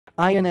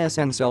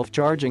INSN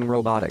self-charging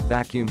robotic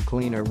vacuum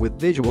cleaner with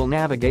visual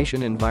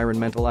navigation,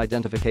 environmental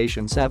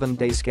identification,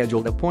 7-day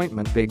scheduled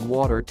appointment, big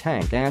water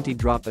tank,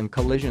 anti-drop and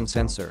collision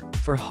sensor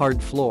for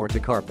hard floor to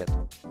carpet.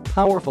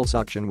 Powerful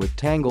suction with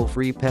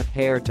tangle-free pet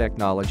hair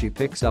technology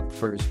picks up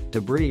furs,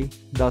 debris,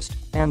 dust,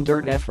 and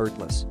dirt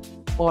effortless.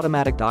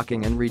 Automatic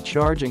docking and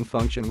recharging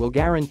function will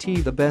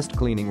guarantee the best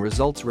cleaning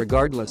results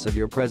regardless of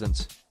your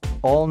presence.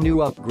 All new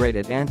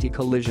upgraded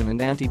anti-collision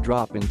and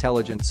anti-drop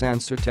intelligent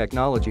sensor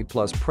technology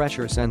plus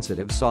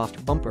pressure-sensitive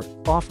soft bumper,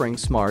 offering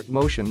smart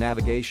motion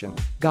navigation.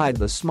 Guide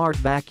the smart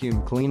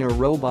vacuum cleaner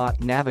robot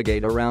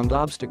navigate around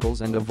obstacles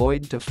and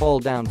avoid to fall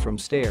down from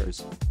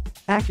stairs.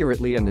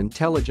 Accurately and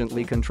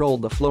intelligently control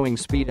the flowing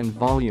speed and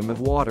volume of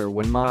water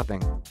when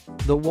mopping.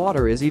 The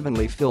water is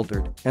evenly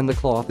filtered and the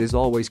cloth is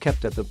always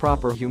kept at the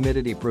proper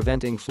humidity,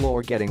 preventing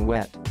floor getting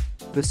wet.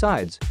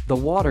 Besides, the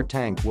water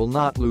tank will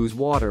not lose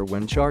water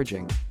when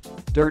charging.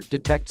 Dirt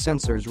detect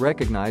sensors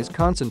recognize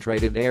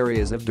concentrated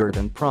areas of dirt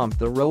and prompt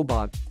the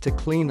robot to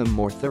clean them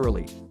more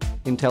thoroughly.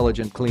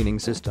 Intelligent cleaning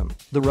system.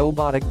 The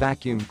robotic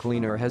vacuum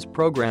cleaner has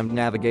programmed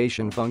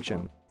navigation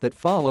function that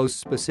follows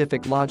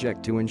specific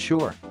logic to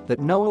ensure that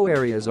no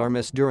areas are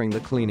missed during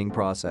the cleaning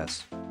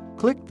process.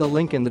 Click the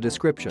link in the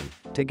description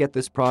to get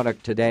this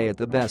product today at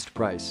the best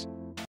price.